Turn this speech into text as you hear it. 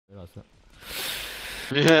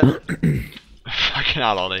Yeah. Fucking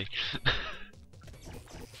hell, Ollie.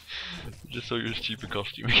 Just saw your stupid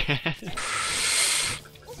costume again.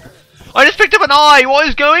 I just picked up an eye! What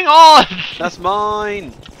is going on? That's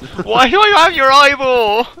mine! Why do I have your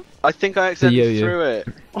eyeball? I think I accidentally threw it.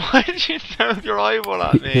 Why did you throw your eyeball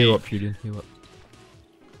at me? Heal up, Julian, heal up.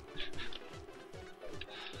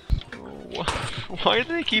 Why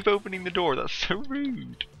do they keep opening the door? That's so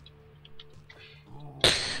rude.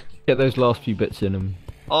 Get those last few bits in them.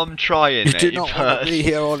 I'm trying, You mate, do not want to be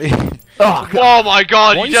here, Ollie. Oh my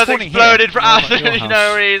god, Why you are you just spawning exploded here? for Oh, at absolutely your no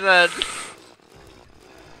house. reason.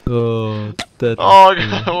 Oh, dead. Oh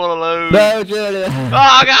god, what a load. No, Julian!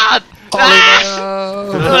 Oh god! Ollie,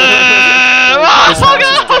 no! Oh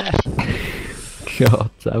god!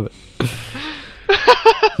 God damn it.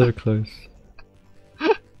 So close.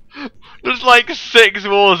 There's like 6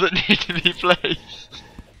 walls that need to be placed.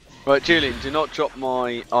 Right, Julian, do not drop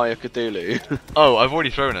my Eye of Cthulhu. Oh, I've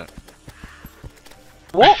already thrown it.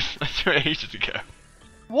 What? I threw it ages ago.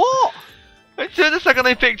 What? I threw it the second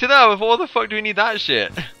I picked it up. What the fuck do we need that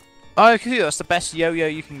shit? Oh, that's the best yo-yo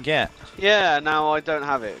you can get. Yeah, now I don't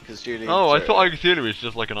have it because Julian. Oh, I threw thought it. Eye Cthulhu was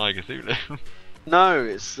just like an Eye Cthulhu. No,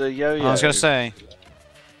 it's the yo-yo. I was going to say.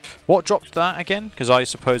 What dropped that again? Because I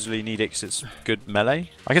supposedly need it because it's good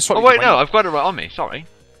melee. I guess. Oh wait, no, I've got it right on me. Sorry.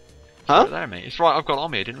 Huh? Right there, mate. It's right. I've got it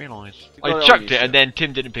on me. I didn't realise. got it I on chucked you, it, and then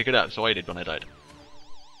Tim didn't pick it up, so I did when I died.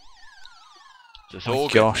 So it's Oh all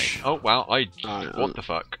good, gosh. mate. Oh wow! What the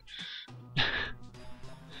fuck?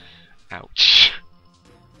 Ouch!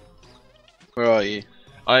 Where are you?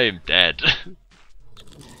 I am dead.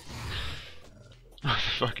 What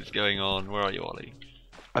the fuck is going on? Where are you, Ollie?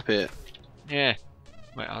 Up here. Yeah.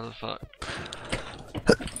 Wait, how the fuck?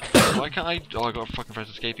 Why can't I? Oh, I gotta fucking press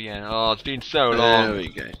escape again. Oh, it's been so long. There we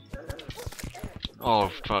go.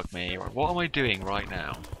 Oh, fuck me. Right, what am I doing right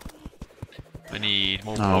now? I need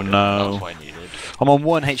more Oh, water. no. That's what I needed. I'm on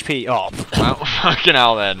 1 HP. Oh. Well, fucking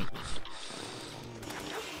hell then.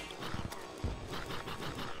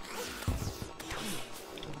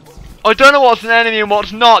 I don't know what's an enemy and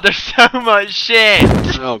what's not. There's so much shit.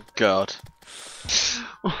 Oh god.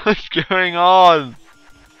 What's going on?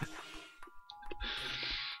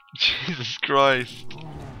 Jesus Christ.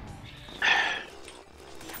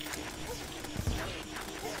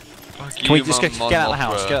 Fuck Can we you, just Mon get out of the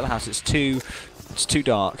house? Mothra. Get out of the house. It's too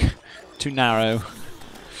dark. Too narrow.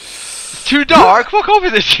 It's too dark? Fuck off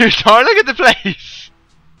with this too dark. Look at the place.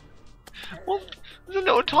 What? There's a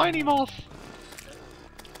little tiny moth.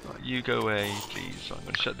 Right, you go away, please. I'm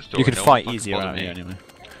gonna shut this door. You can No one fight fucking easier bother out me. here anyway.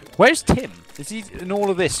 Where's Tim? Is he in all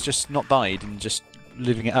of this just not died and just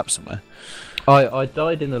living it up somewhere? I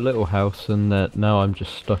died in a little house and now I'm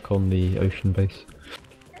just stuck on the ocean base.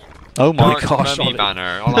 Oh my Dark gosh! mummy Ollie.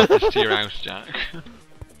 banner. I'll add this to your house, Jack.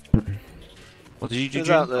 What did you do? Is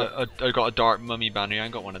Jim? that I got a dark mummy banner. I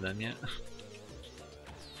ain't got one of them yet.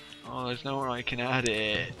 Oh, there's nowhere I can add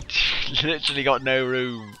it. Literally got no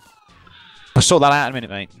room. I'll sort that out in a minute,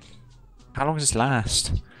 mate. How long does this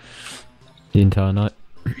last? The entire night.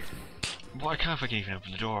 Why can't I fucking even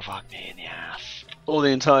open the door? Fuck me in the ass. all the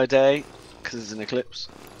entire day because it's an eclipse.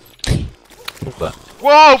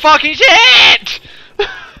 Whoa, fucking shit!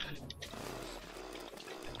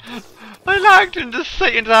 I lagged and just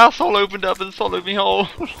Satan's asshole opened up and swallowed me whole.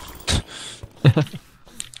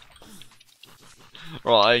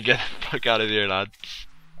 Right, get the fuck out of here, lads.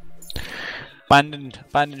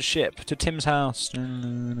 Abandoned ship to Tim's house.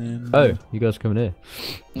 Oh, you guys coming here?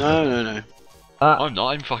 No. I'm not,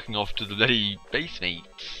 I'm fucking off to the bloody base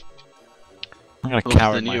mates. I'm gonna Oh,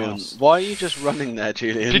 cower the in my new one. house. Why are you just running there,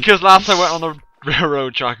 Julian? Because last I went on the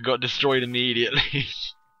railroad track and got destroyed immediately.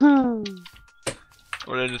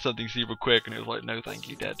 Or then did something super quick and it was like, no thank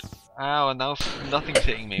you, dead. Ow, and now nothing's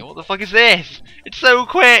hitting me. What the fuck is this? It's so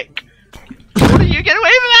quick! How do you get away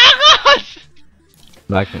from that? God!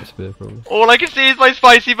 Magnet spear, probably. All I can see is my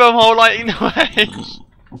spicy bum hole lighting the way.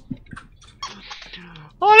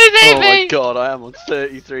 Oh, Oh my me! god, I am on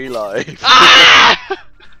 33 lives. Ah!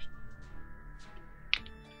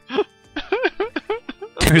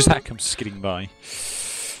 Who's that come skidding by?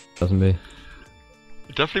 Doesn't be.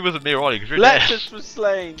 It definitely wasn't me or Ollie, because you're Lexus was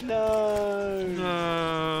slain. No.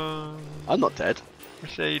 No. I'm not dead.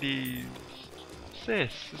 Mercedes.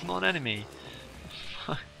 Sis, it's not an enemy.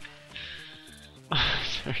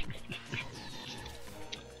 Sorry.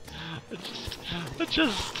 I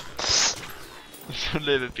just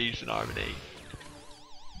live in peace and harmony.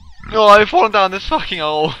 No, I've fallen down this fucking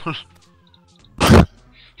hole.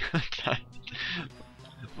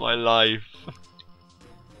 My life.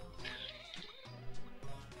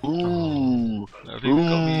 Ooh. People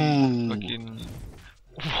got me fucking.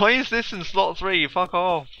 Why is this in slot 3? Fuck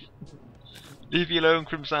off. Leave you alone,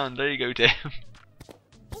 Crimson. There you go, Tim.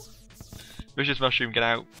 Vicious Mushroom, get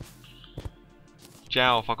out.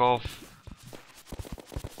 Ciao, fuck off.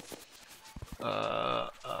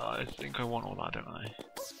 I think I want all that, don't I?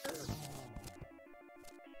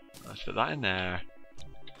 Let's put that in there.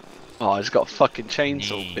 Oh, I just got a fucking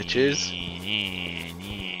chainsaw, bitches.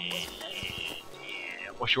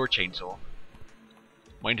 What's your chainsaw?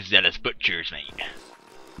 Mine is Zealous Butcher's, mate.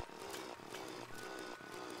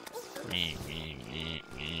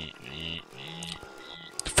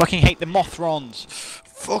 Fucking hate the Mothrons.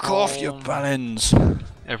 Fuck off, you ballons.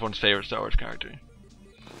 Everyone's favourite Star Wars character.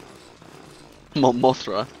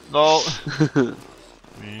 Mothra. No.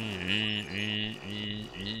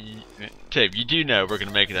 Tim, you do know we're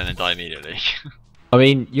gonna make it then and die immediately. I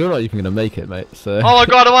mean, you're not even gonna make it, mate. So. Oh my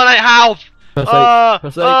god, I'm on 8 health!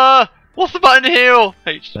 Press A. What's the button to heal?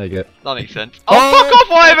 H. There you go. That makes sense. Oh, fuck off,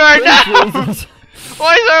 Wyvern! No! Jesus.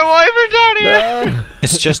 Why is there a Wyvern down here? No.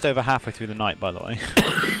 It's just over halfway through the night, by the way.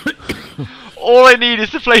 All I need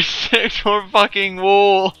is to place 6 more fucking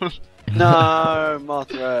walls. No,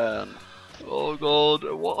 Mothra. Oh god,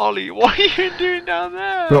 Ollie, what are you doing down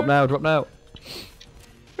there? Drop now, drop now.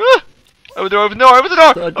 Ah! Open the door, open the door, open the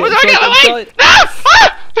door! Side, Open the door, get out of the way! side. No! Ah!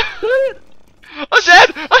 I'm dead!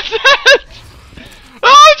 I'm dead!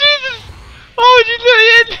 Oh Jesus! Oh, did you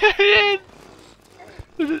let me in?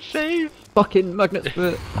 Was it safe? Fucking magnet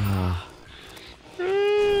spit. Ah.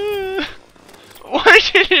 Why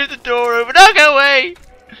did you leave the door open? No, go away!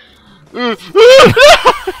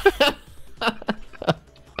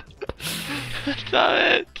 Damn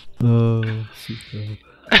it! Oh, super.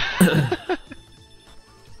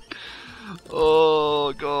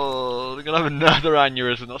 Oh god, I'm gonna have another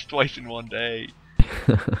aneurysm, that's twice in one day.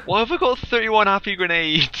 Why have I got 31 happy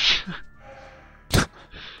grenades?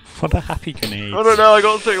 What a happy grenade. I don't know, I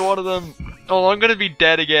got 31 of them. Oh, I'm gonna be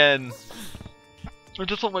dead again. I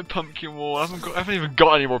just want my pumpkin wall, I haven't even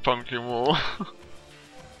got any more pumpkin wall.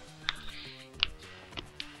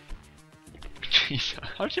 Jeez,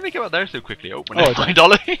 how did you make it out there so quickly? Oh, never mind,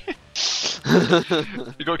 Ollie.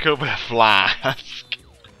 You got killed by a flask.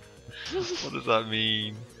 What does that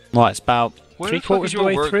mean? Right, it's about Where 3/4 of the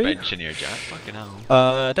way through. workbench in here, Jack? Fucking hell.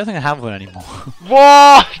 I don't think I have one anymore.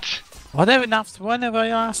 What? I never asked. Whenever I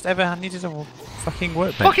asked, ever I needed a fucking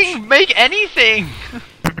workbench. Fucking make anything!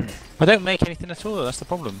 I don't make anything at all. That's the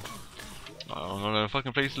problem. Oh, I'm gonna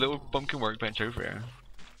fucking place a little pumpkin workbench over here.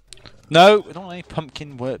 No, I don't want any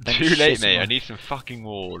pumpkin workbench. Too late, shit mate. I anymore. need some fucking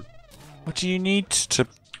wall. What do you need to?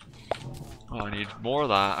 Oh, I need more of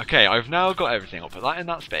that. Okay, I've now got everything. I'll put that in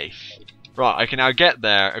that space. Right, I can now get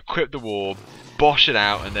there, equip the wall, bosh it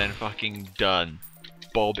out, and then fucking done.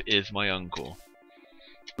 Bob is my uncle.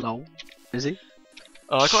 Lol. Is he?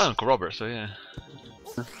 Oh, I got Uncle Robert, so yeah.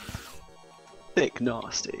 Thick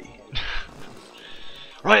nasty.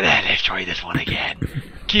 Right then, let's try this one again.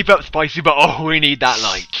 Keep up, spicy, but oh, we need that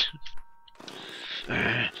light.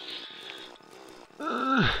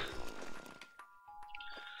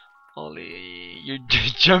 Ollie, you're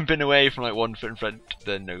just jumping away from like 1 foot in front,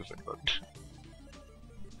 then no foot in front.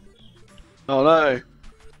 Oh no.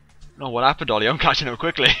 Oh, what happened, Ollie? I'm catching up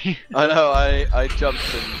quickly. I know, I jumped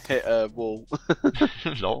and hit a wall.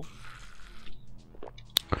 Lol.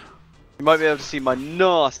 You might be able to see my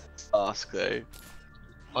nasty task though.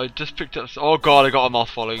 I just picked up. Oh god, I got a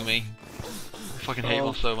moth following me. I fucking hate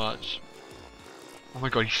moths so much. Oh my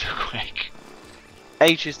god, he's so quick.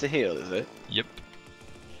 H is to heal, is it? Yep.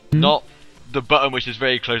 Not the button which is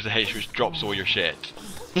very close to H, which drops all your shit.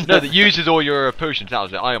 No, that uses all your potions. That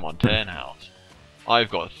was it. I am on 10 health. I've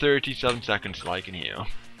got 37 seconds till I can heal.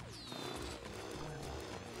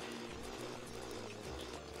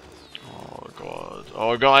 Oh god.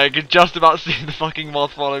 Oh god, I can just about see the fucking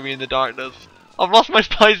moth following me in the darkness. I've lost my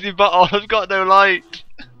spicy button. I've got no light.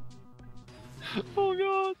 Oh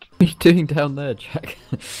god. What are you doing down there, Jack?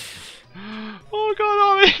 Oh god,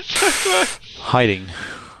 Ollie, it's so close. Hiding.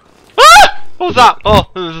 Ah! What was that? Oh,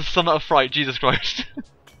 there was some of fright. Jesus Christ.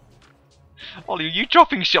 Ollie, are you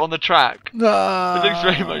dropping shit on the track? It looks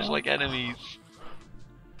very much like enemies.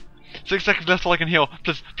 6 seconds left till I can heal.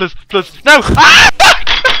 Please, please, please. No! Ah!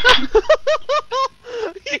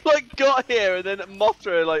 You like got here and then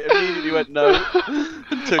Mothra like immediately went no.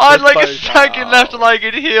 I had like a second left till I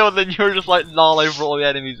could heal, and then you're just like, lol, I brought all the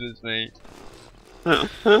enemies with me.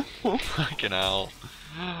 Fucking hell.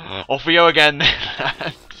 Off we go again.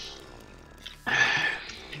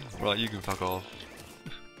 Right, you can fuck off.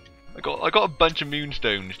 I got a bunch of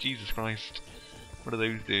moonstones. Jesus Christ. What do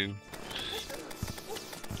those do?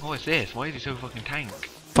 Oh, it's this. Why is he so fucking tank?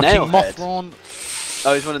 Fucking Nailhead. Mothron.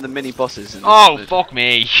 Oh, he's one of the mini bosses. In Oh, this fuck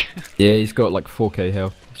me! Yeah, he's got like 4k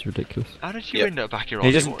health. It's ridiculous. How did you Yep. end up back here?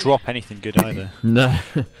 He doesn't drop anything good either. No.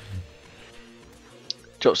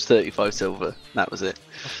 Drops 35 silver. That was it.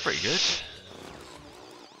 That's pretty good.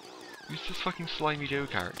 Who's this fucking slimy Joe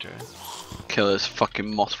character? Killer's fucking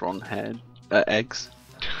Mothron head. Eggs.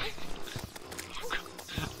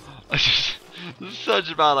 This is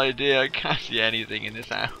such a bad idea. I can't see anything in this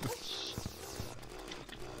house.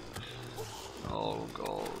 Oh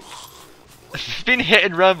god. It's been hit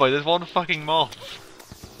and run by this one fucking moth.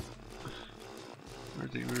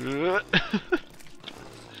 Where's he?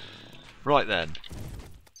 Right then.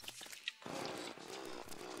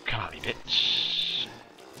 Come at me, bitch.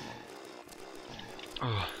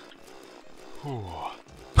 Oh. Ooh.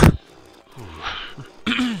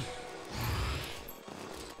 Ooh.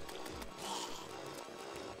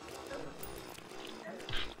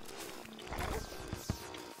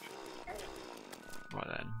 Right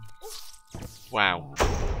then. Wow.